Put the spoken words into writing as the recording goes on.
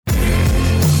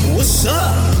What's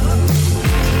up?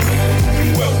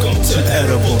 Welcome to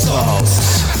Edible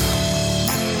Talks.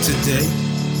 Today,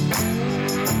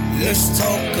 let's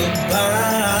talk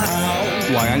about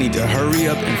why I need to hurry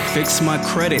up and fix my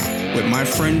credit with my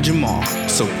friend Jamal.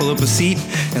 So pull up a seat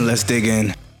and let's dig in.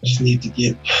 I just need to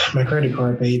get my credit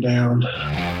card paid down.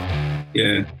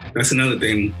 Yeah, that's another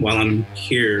thing. While I'm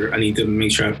here, I need to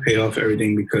make sure I pay off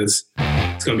everything because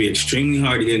it's going to be extremely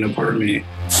hard to get an apartment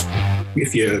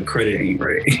if your credit ain't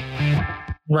right.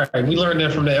 Right. We learned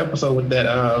that from the episode with that.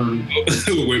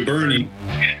 With Bernie.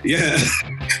 Yeah.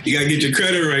 You got to get your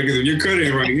credit right because if your credit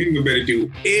ain't right, you ain't better do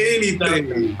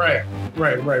anything. Right.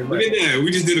 Look at that.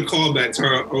 We just did a callback to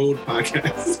our old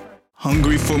podcast.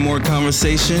 Hungry for more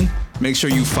conversation? Make sure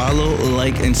you follow,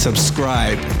 like, and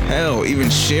subscribe. Hell, even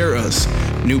share us.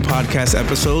 New podcast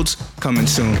episodes coming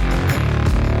soon.